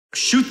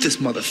Shoot this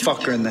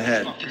motherfucker in the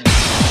head.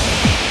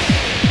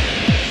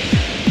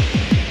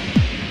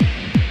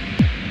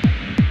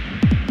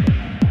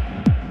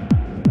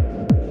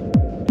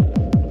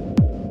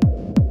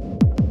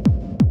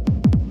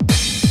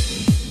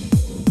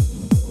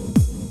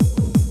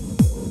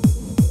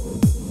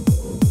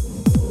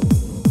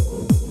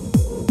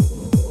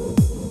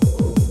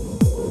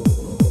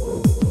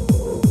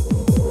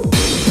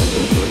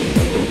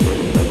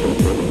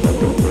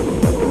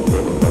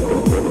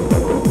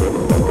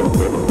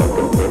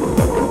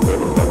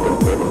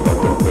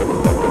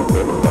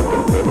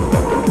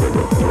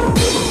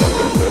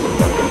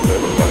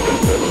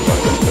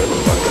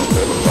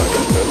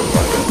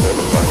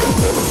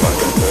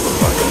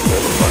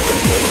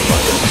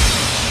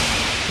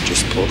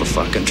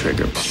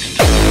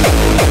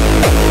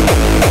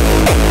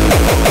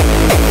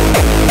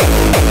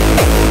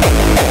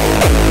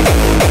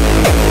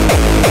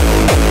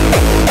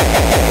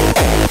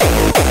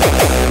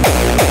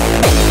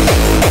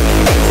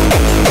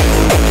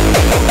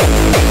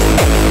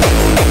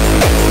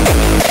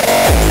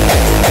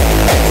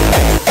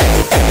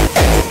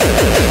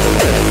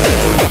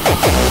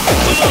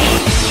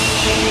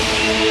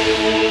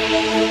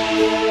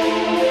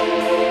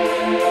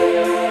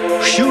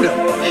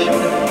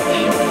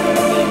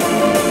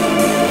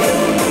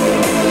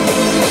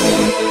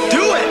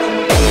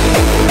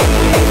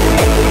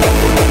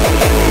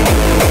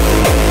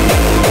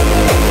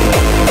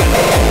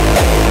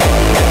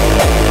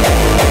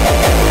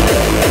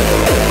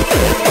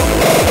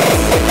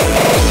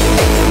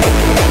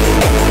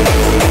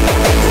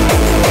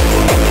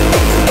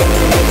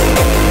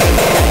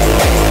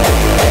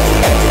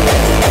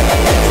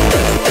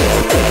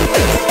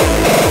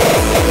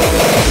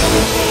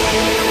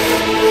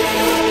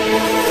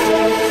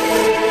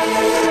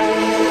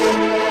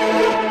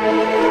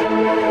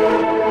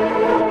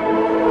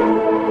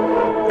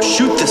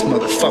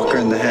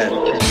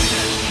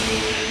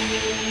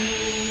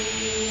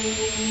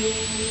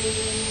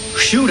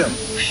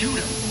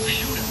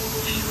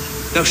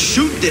 Now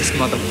shoot this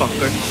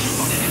motherfucker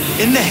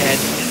in the head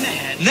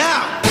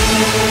now!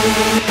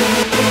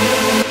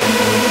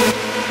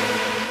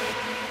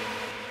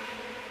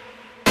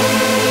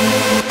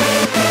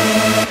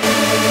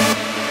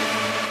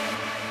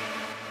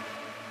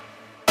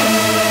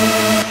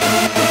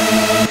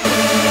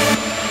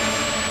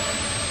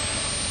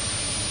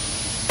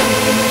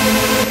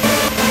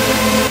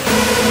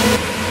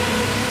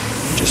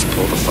 Just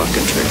pull the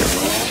fucking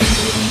trigger.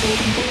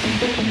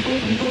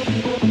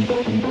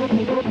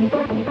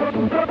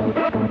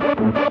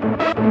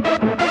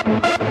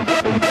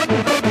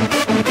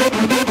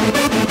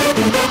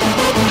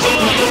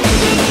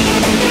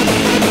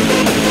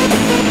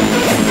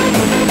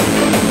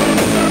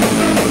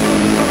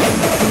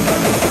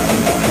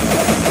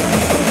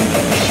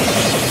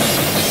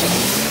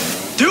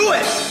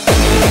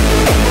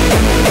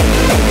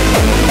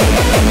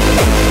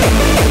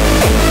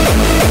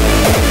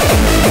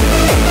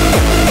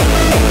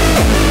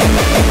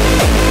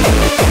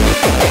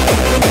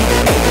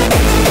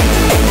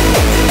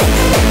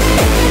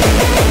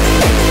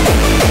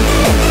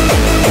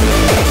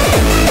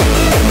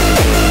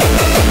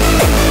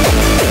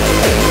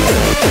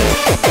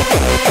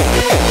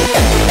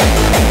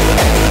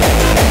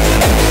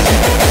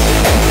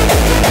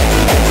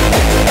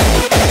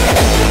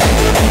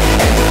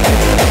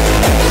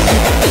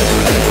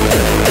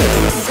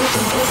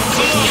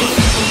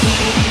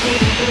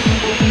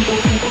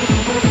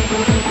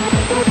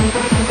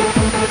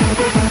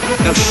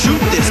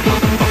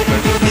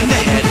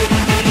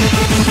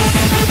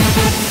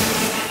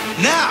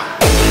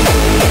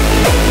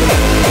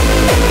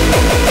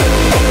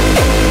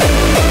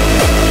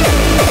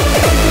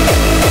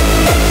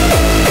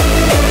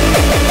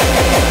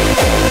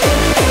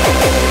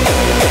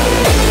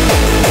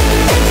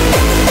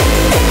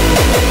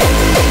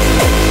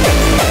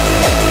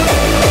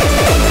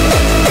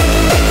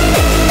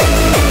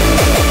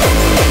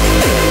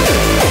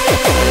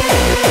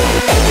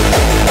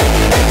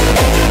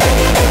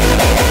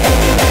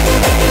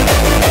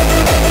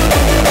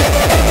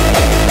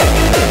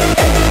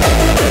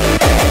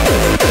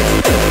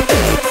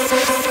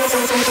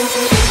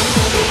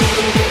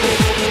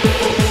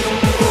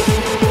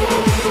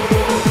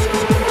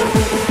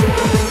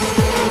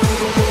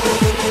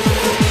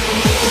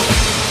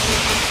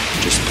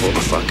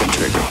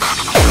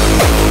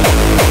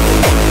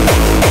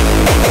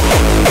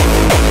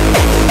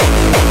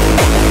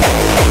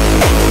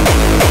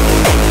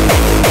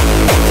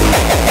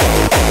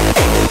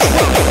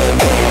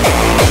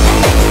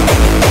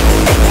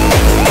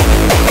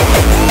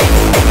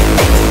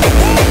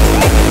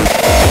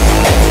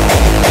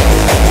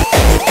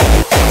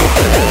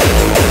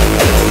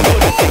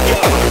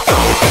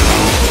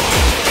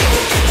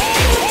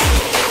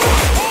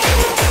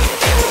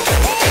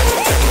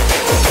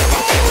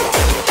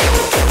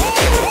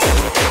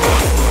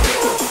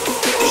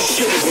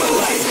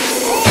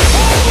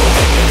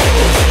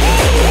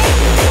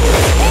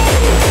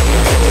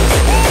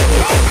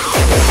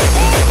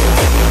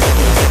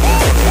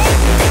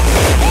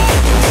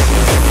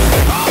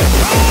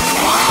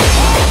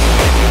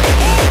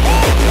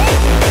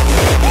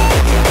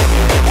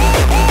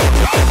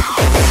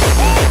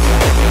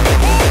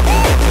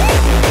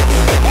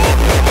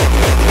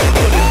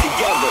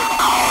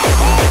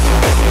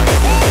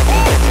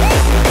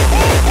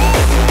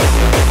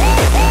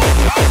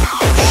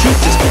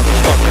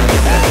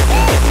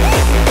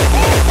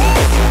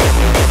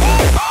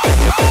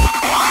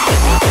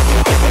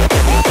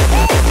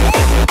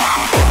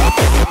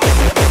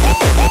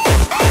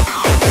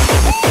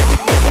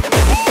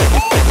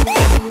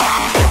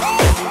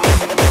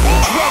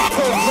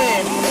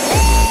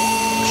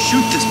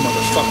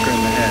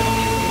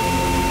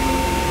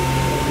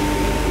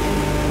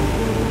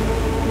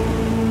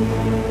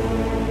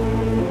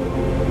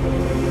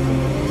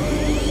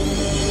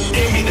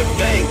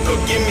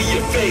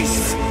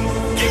 face.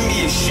 Give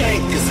me a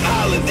shank, it's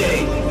holiday.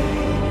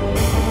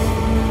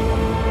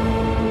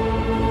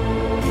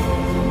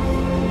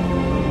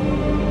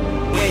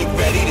 We ain't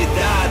ready to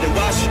die, then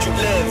why should you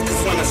live?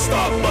 Cause when I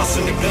start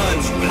busting the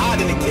guns, you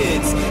hiding the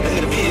kids,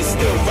 and the kids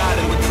still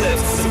riding with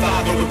cliffs.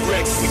 Surviving with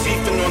bricks, we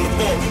beefing on the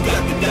boat, we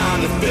got to die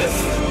on the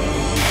fifth.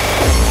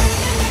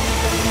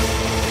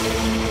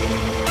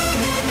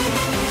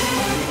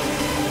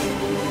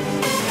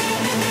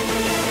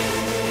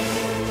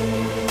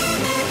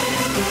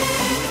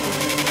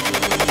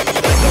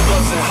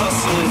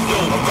 Hustling,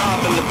 dope,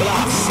 robbing the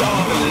block,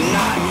 starving the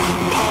knot,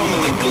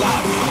 palming the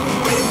Glock,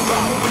 bit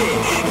by bit,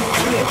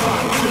 clip by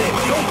clip,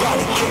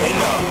 nobody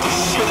getting up, this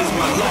shit is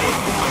my life.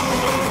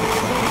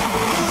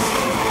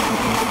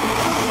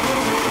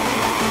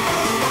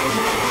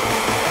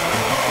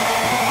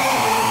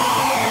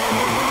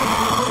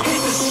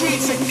 Hit the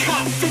streets and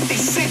cop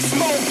 56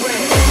 more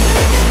brands.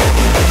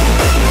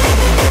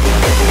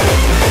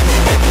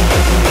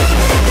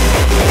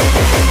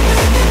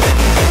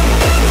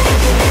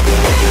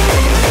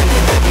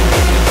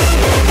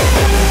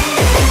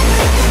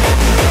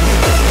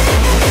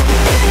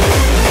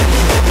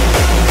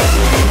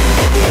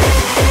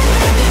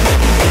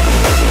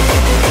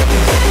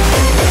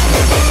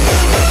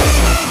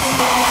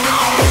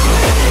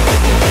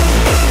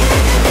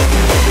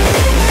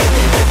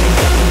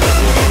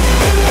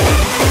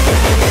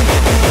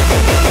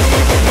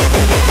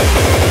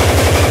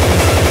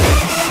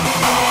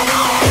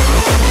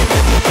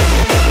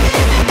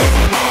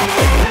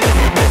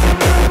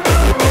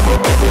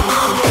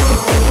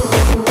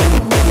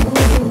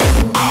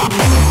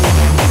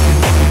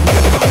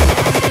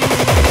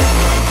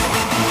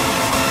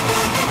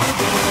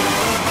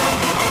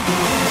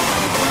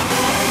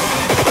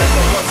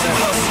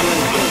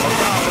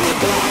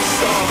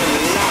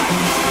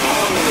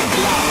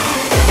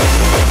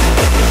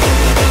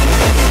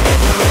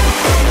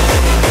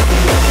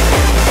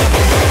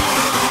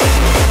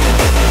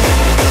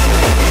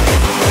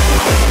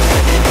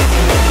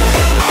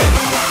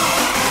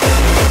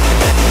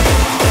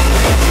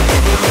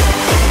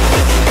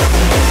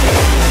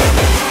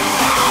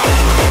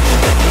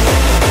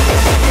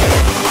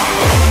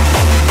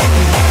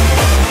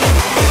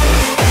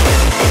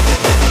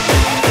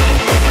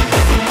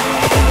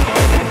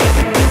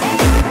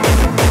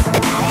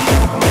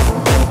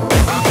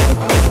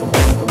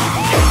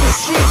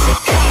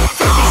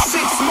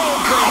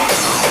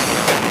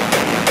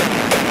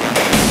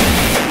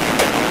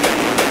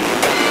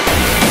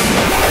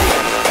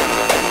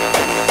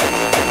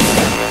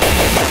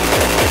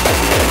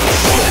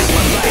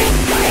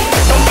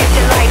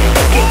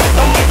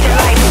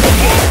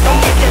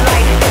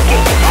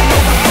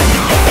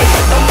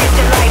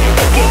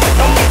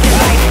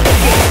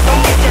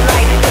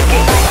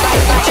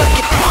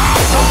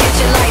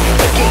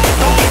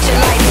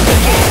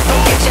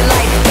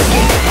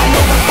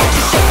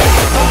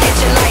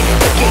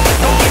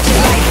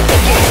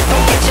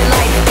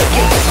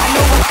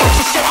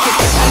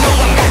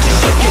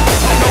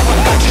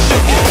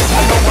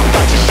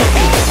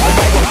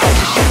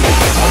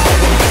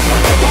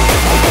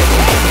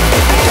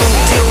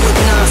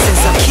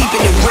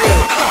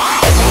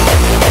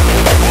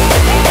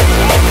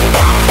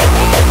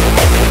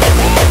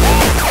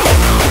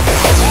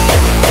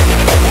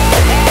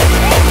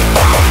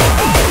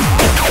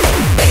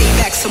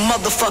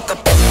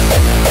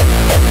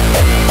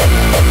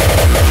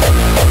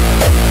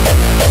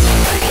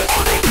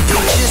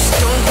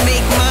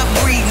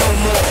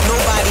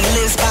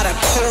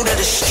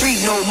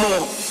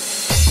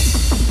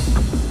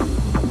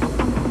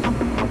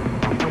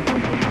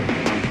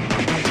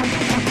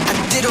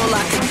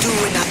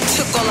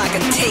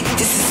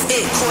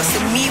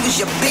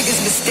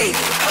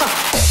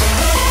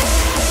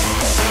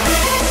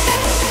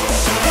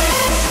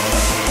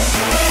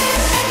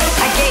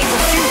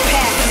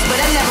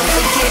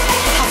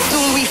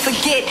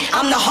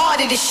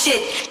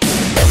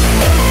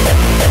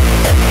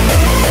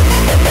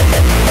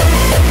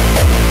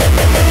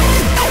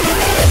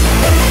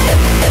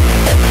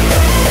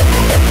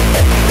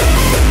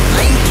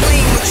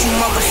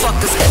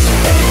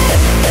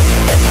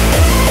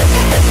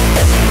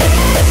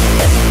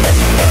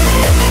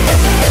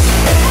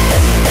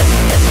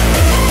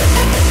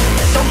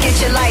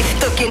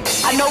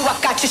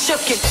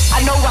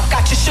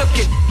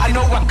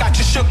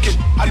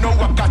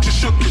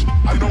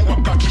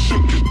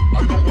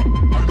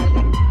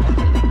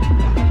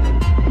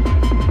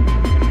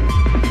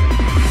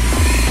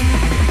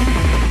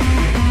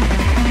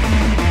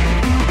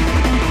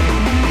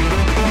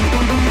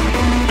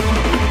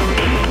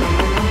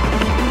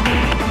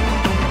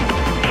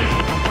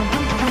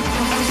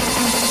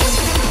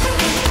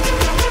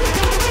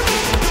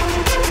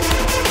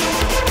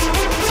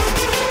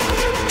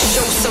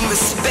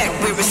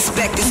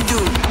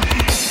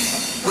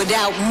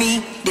 Without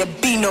me, there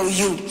be no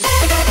you.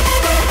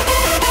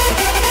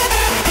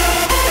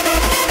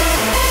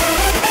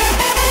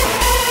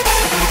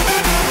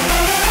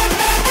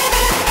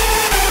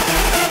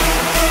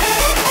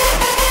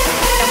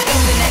 I'm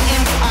building an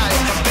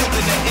empire.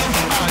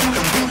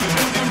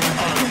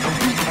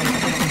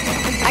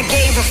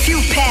 gave a few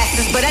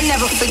passes, but I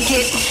never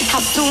forget how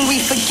soon we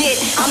forget.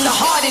 I'm the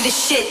heart of the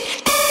shit.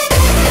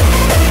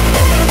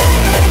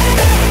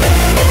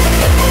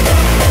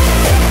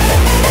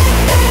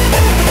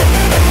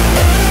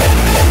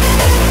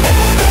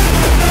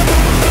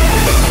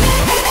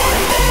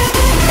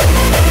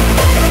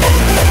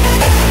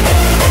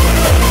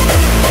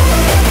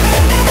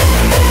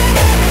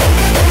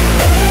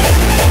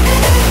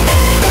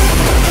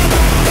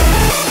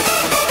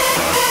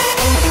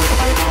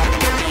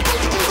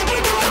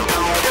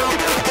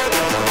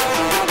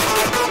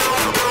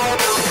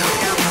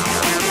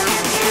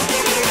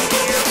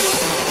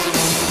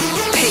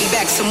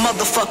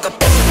 Motherfucker.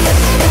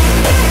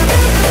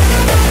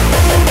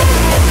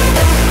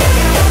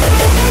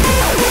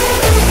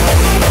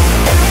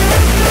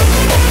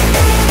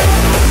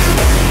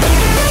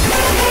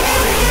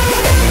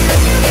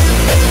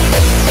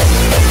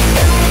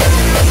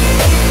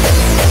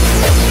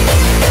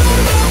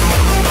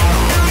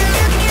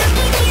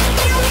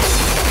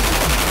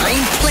 I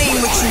ain't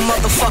playing with you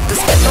motherfuckers.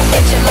 Don't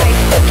get your life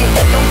looking.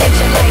 Don't get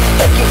your life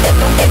looking.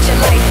 Don't get your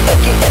life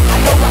looking. I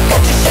know I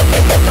got you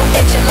shookin'. Don't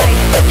get your life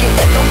looking.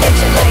 Don't get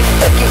your life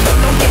looking.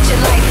 Don't get your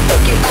life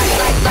looking.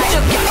 Like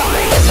shook it.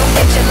 Don't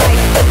get your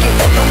life looking.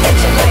 Don't get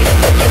your life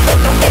looking.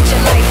 Don't get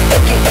your life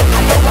looking.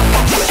 I know I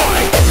got you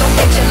shookin'. Don't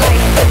get your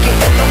life looking.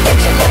 Don't get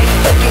your life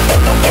looking.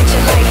 Don't get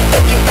your life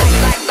looking.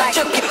 Like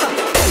shook it.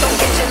 Don't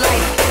get your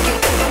life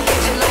looking. Don't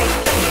get your life looking. Don't get your life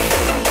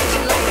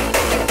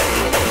looking.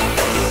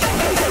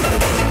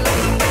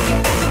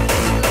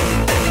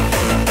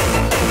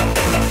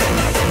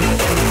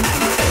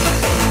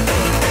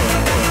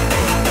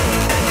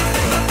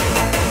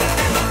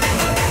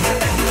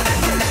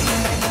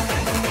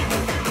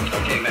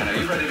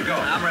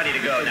 I'm ready to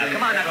go. Now,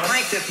 come on, now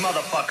crank this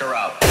motherfucker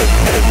up.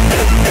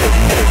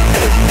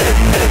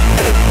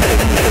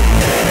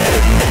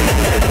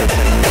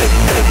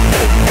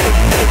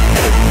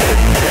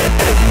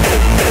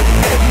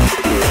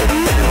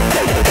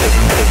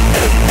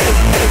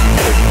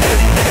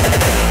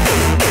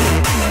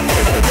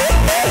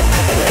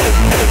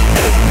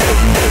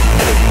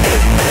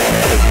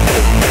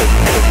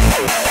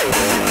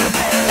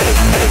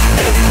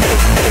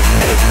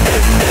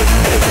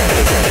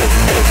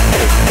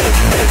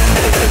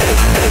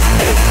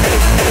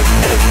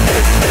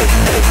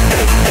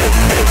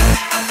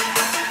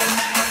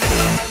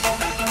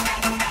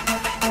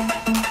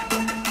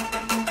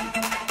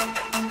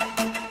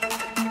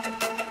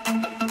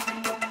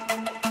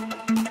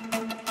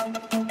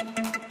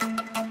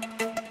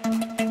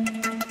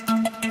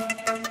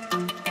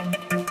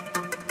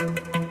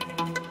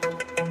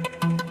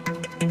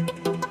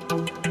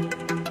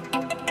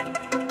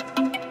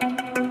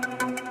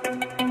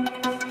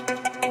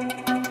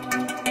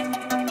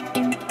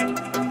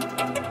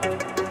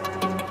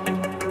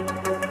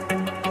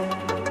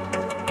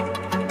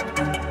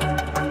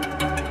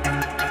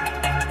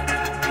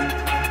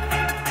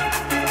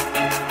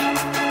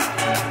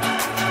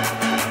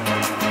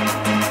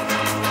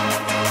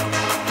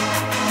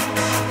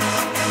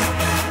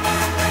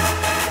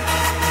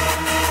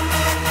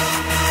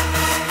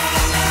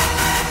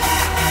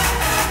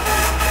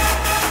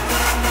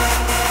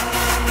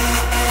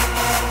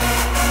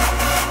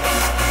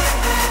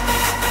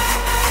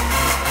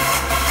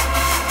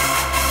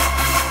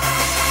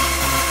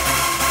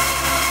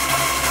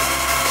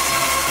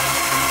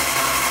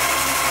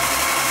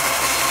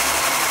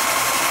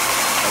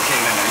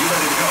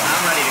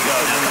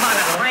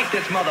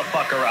 This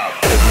motherfucker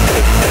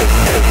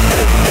out.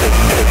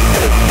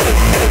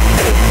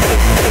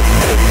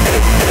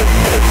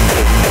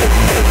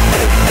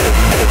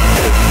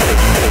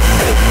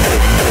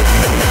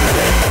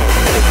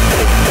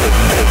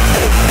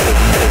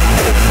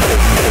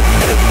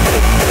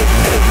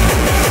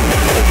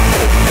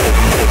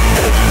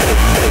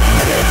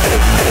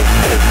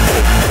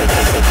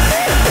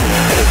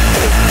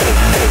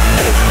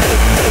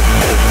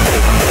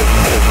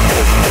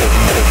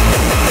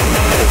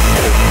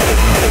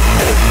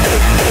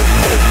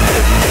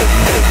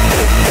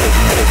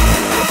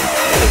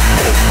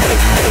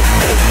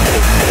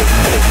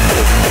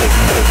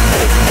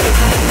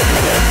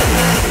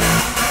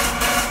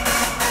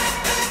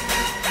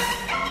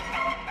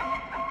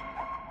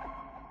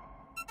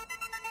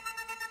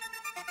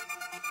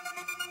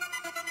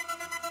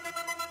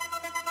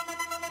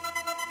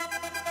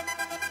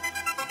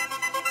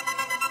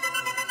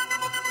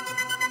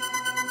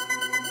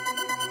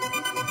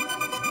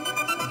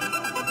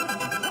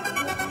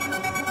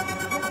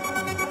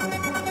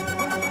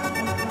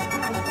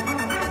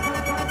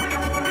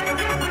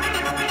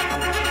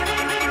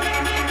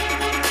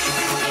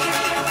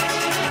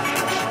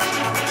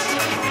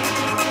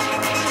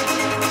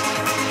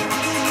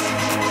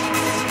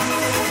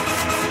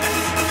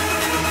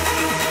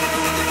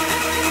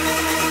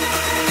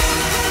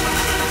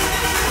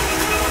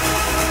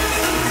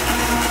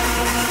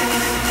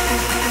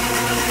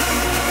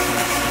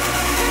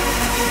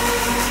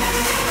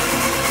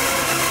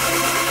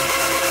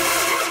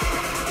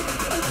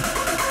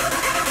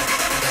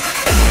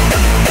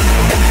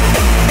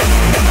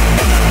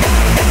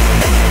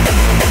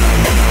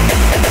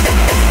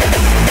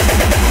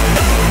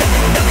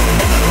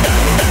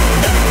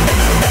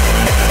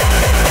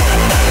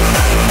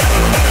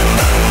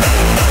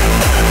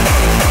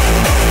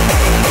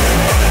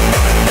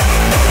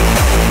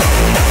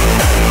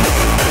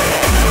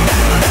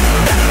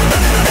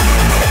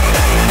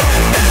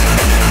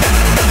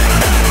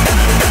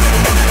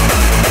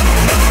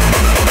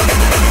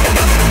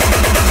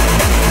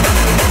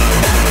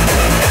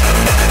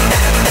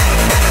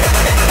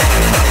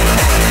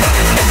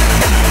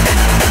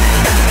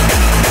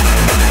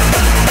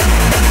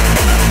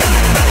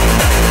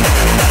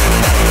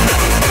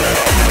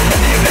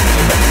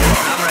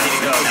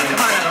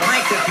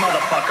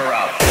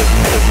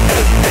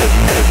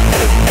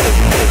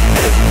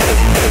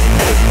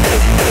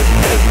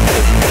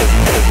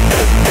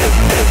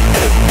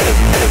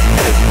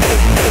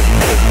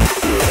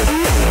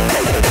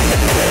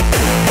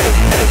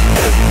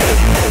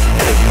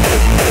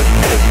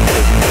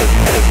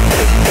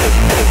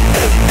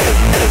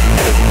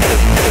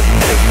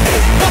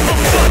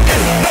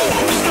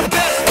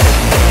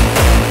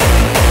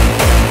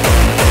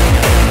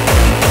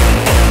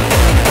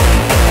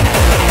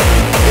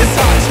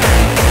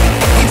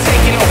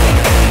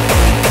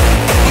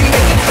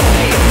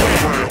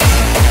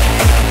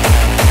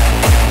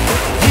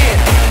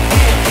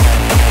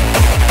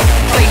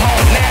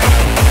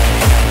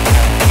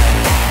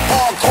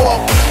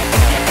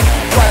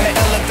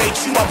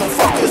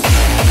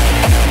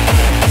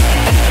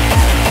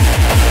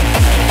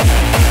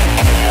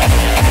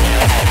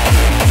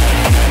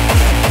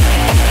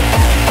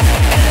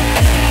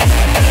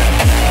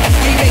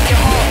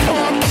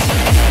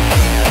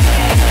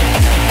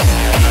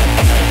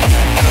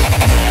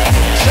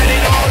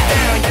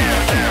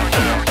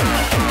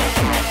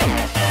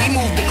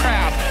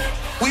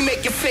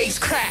 bass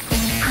crack.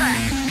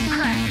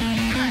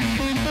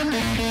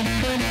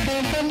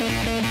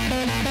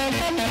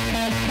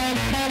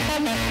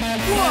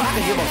 I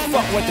don't give a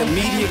fuck what the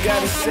media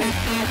gotta say.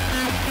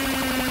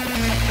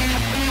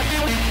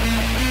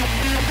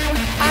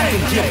 I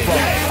can give a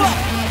fuck.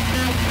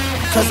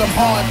 Cause I'm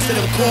hard to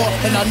the core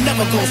and I'll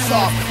never go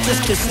soft.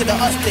 Just consider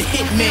us the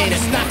hitman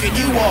that's knocking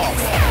you off.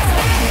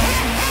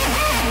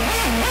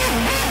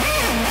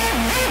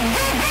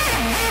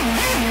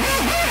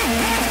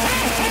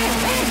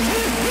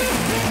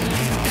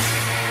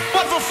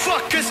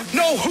 Motherfuckers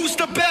know who's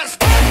the best.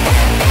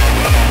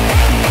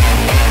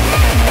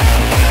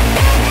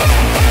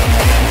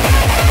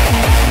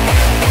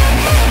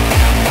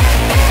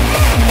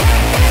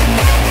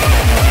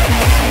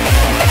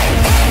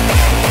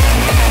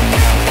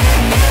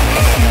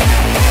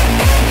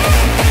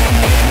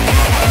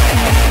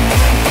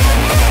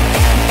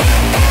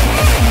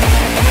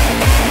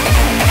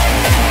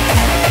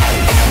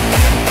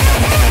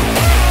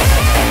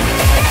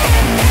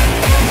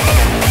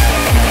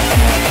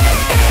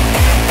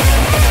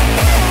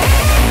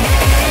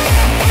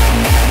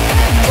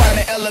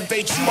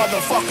 Elevate you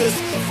motherfuckers.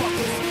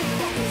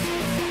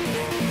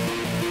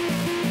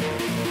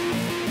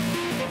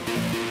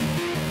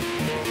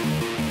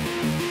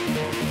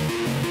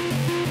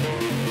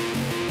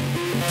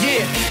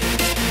 Yeah.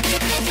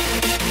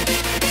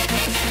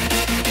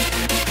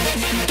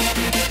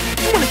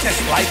 You wanna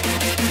test life?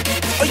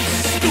 Are you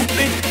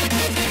stupid?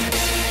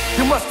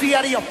 You must be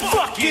out of your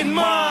fucking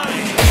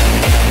mind.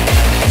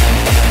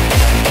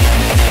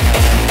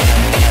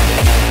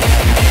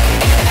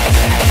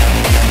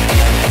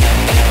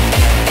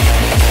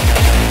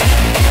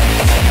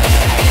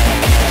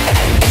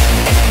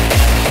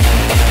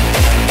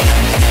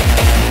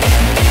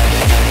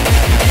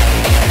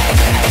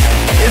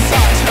 It's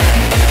our turn.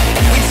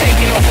 We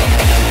taking over.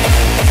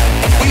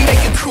 We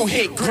making crew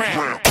hit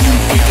ground.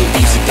 We can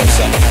music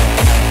themselves.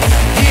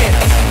 Yeah,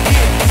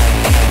 yeah.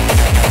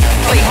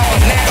 Play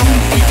hard now.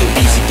 We can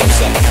music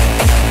themselves.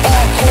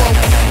 Hardcore.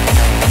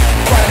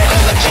 Try to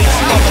elevate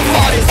some other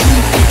artists.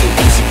 We can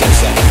music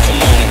themselves. Come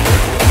on.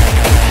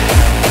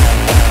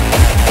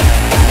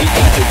 We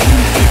got the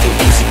groove. We can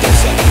music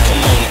themselves.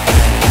 Come on.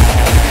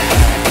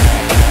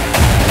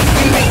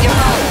 We make it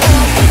hard.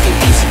 We can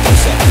music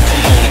themselves.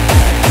 Come on.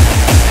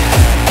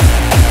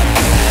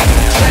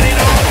 Shut it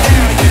all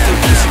down. We can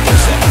music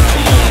themselves.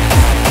 Come on.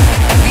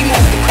 We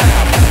move the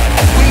crowd.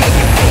 We make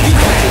it big. We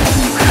got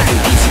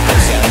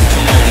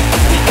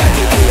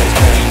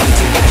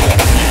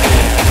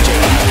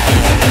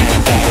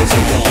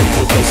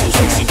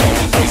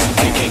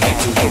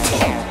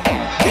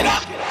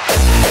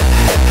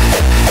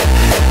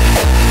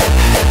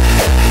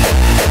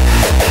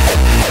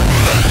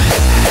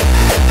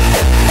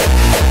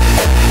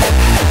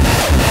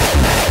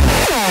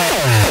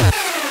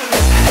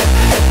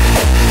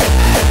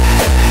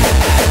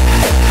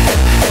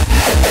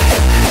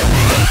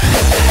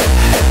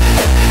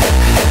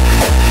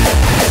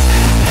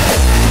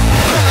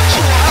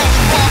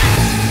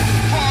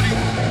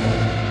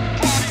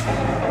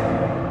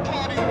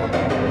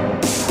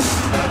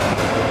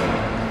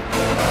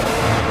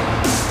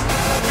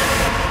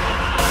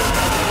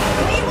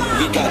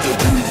the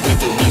groove. We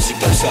can music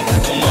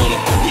themselves. Come on.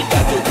 We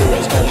got the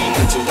girls going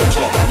into the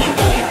club.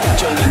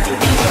 Jamie, the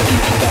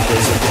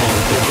battles are gone.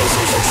 We're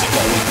so sexy,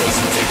 going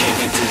crazy. They can't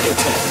get to the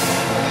top.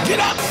 Get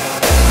up.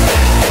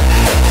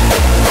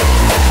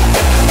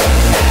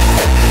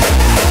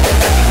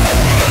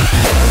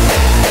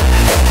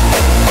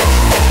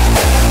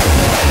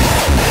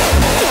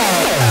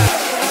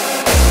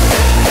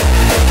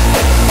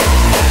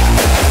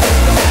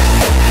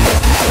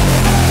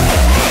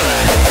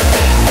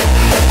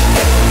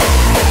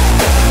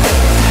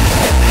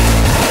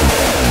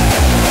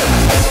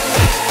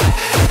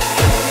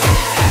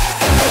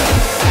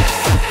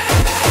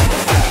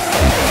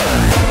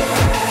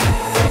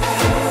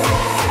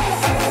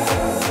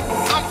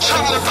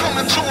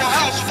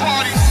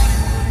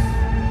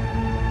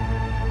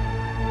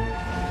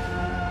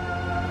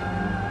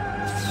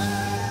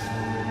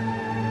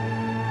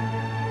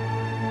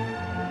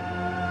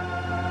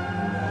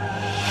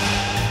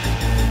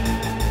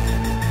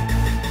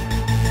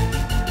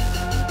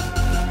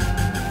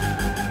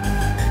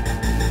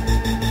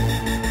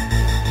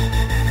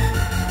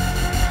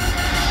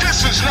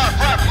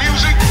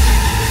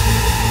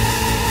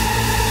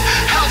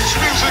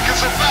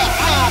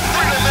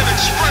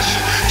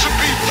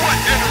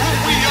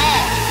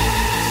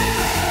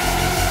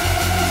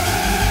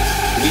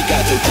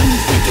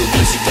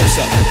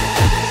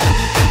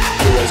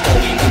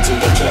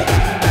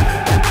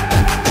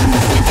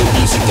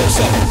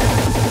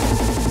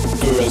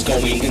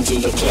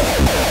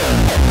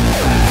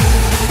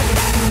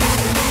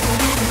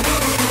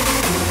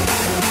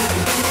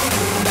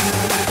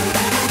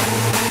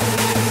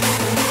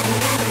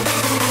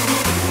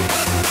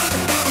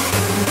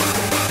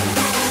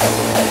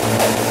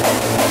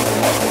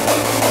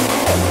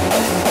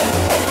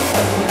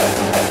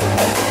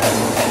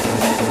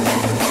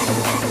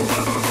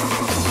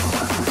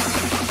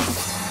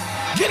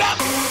 Get up!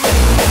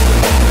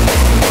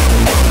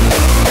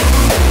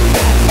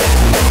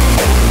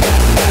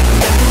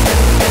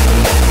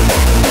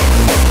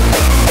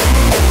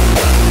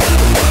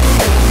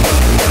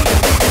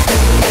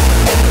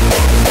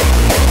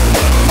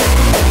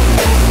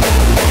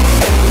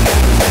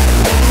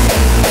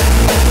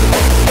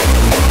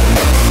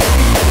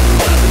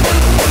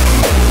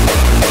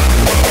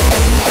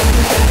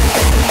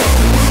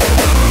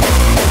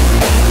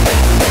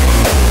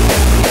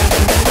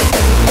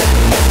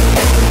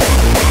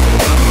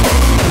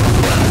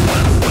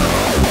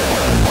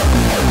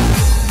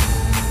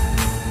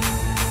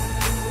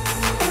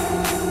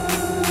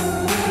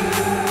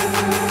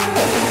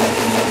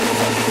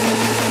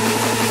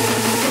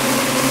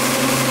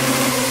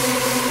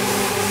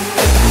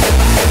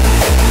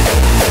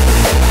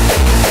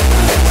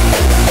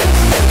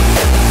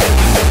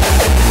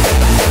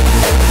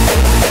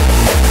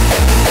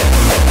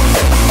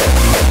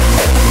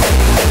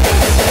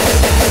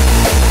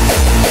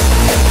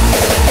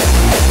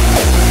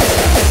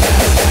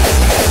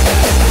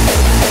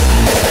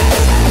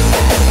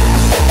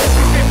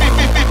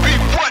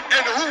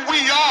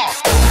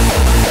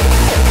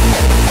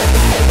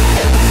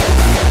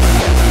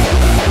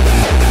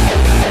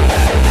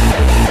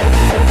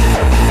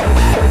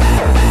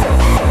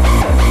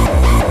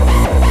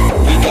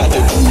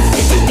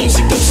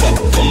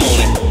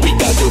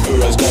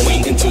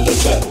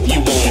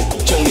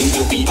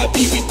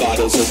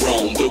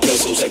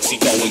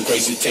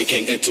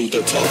 sinking into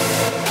the top.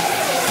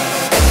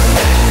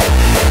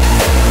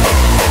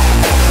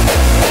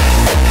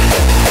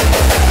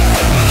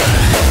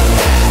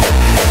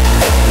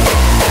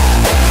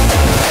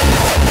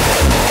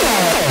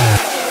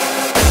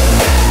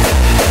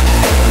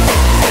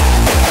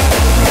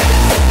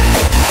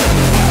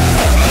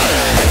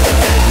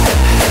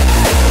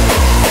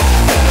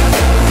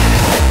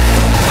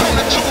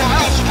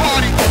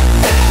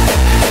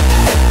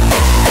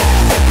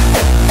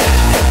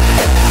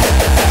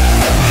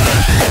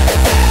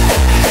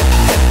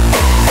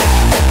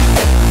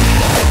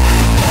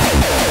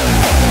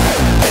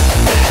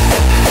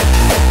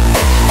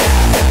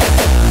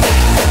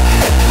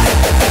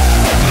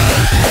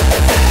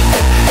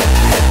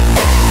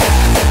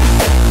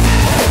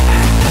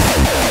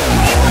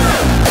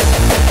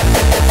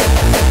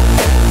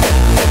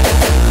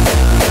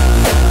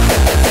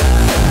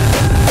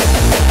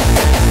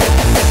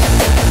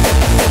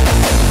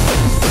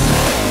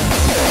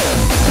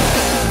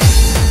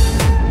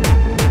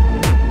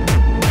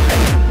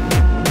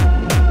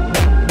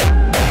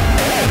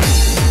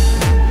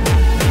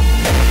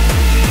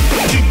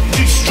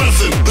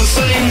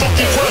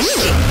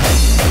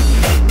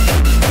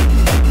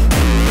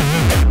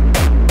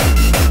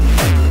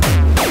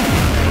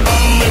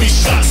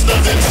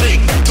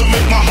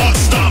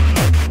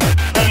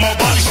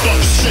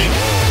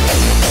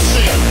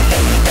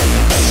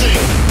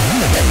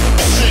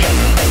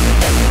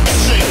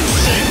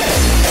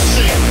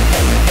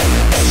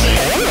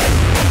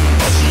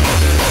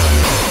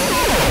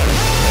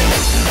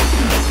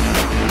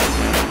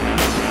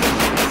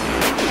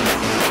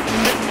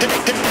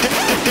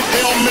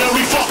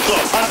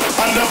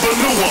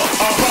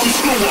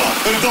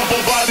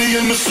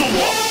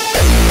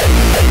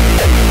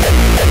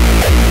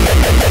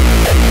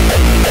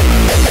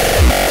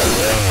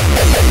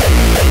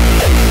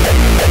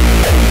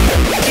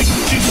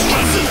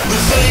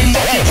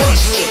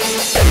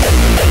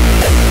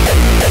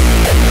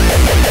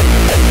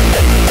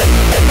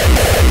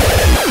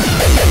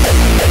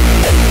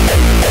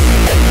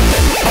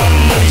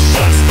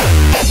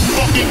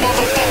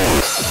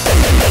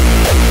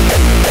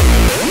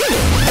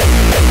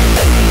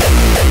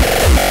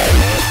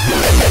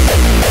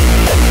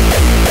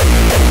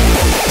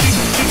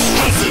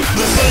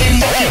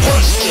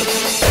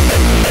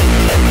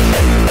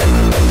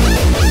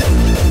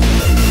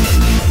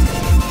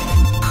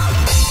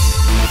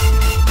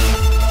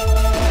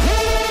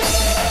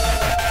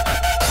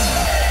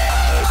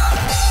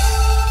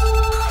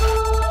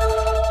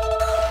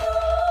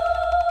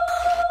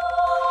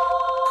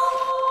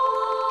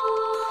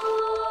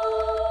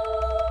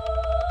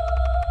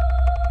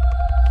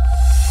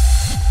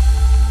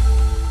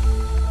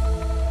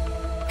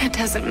 It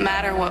doesn't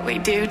matter what we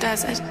do,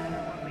 does it?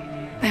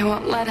 They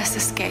won't let us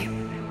escape.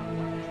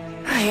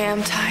 I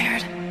am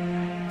tired.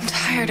 I'm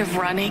tired of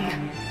running.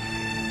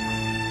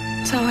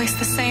 It's always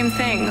the same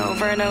thing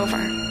over and over.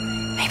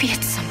 Maybe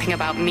it's something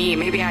about me.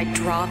 Maybe I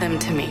draw them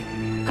to me.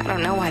 I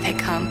don't know why they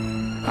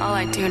come. All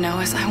I do know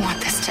is I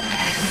want this to end.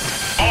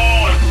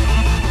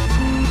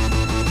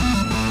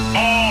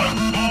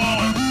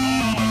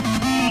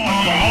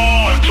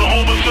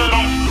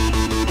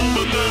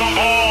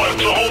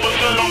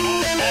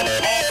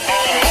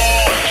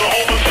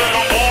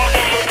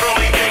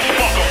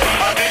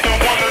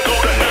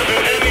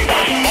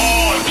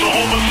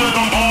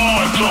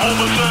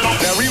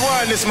 Now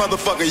rewind this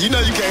motherfucker, you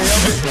know you can't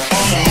help it.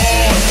 I'm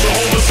hard,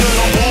 Jehovah said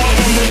I'm hard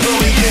from the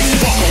very gate,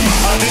 fuck 'em.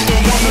 I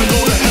didn't wanna go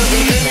to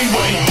heaven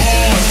anyway.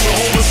 Hard,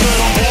 Jehovah said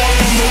I'm hard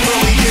from the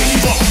very gate,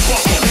 fuck 'em.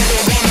 I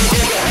didn't wanna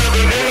go to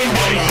heaven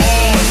anyway.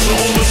 Hard,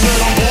 Jehovah said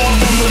I'm hard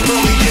from the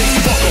very gate,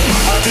 fuck 'em.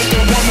 I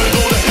didn't wanna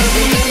go to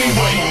heaven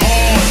anyway.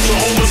 Hard,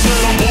 Jehovah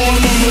said I'm hard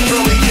from the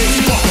very gate,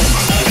 fuck 'em.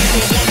 I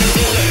didn't wanna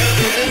go to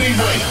heaven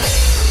anyway.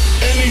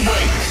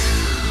 Anyway.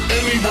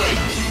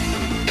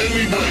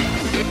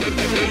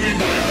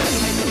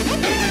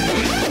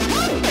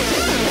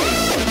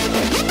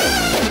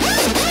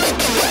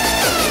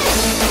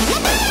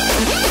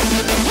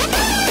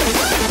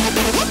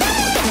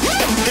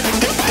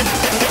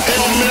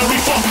 Mary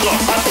fucker,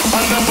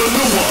 I never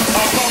knew her.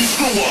 I probably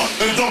screw her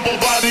and dump her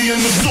body in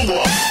the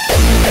sewer.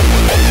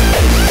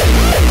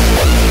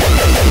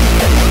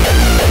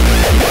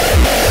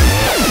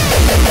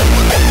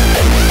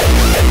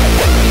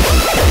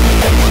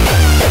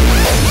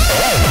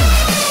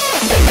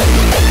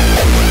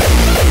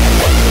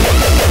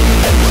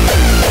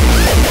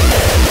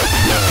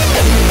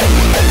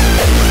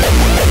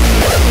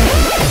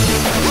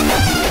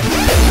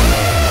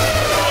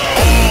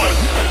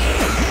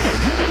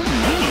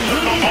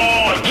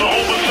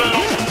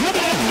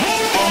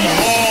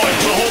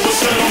 Jehovah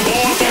said I'm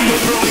born from the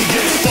early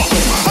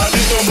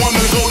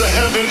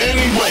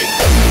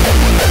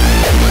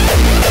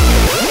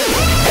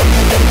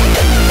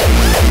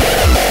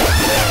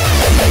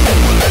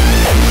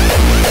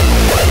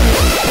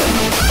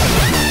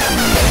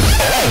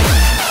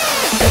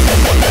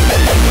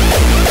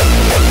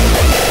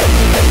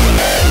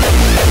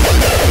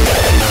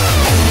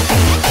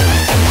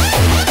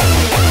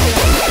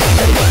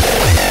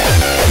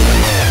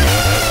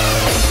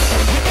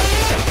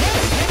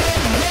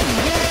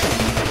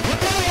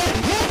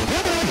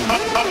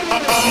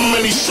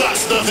many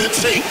shots does it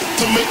take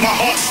to make my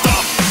heart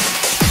stop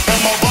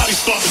and my body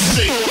start to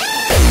shake?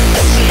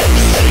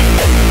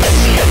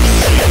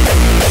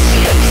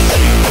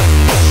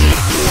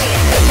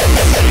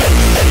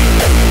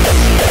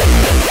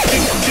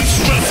 Keep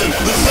stressing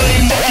the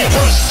same monkey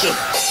pressure.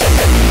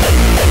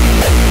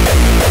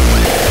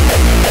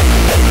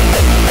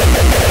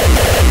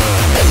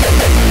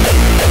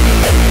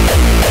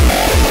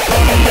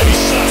 How many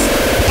shots?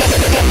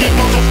 Fucking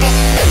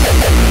motherfucker.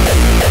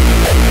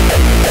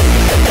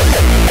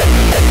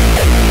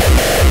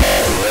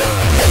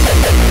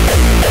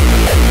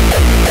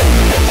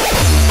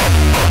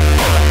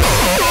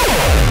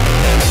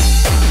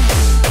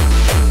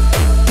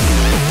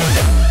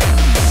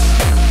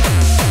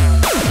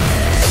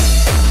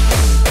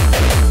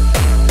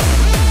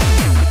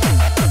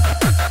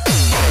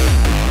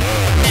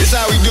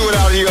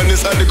 On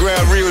this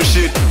underground real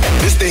shit,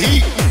 it's the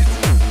heat.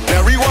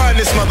 Now rewind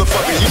this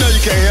motherfucker, you know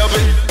you can't help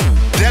it.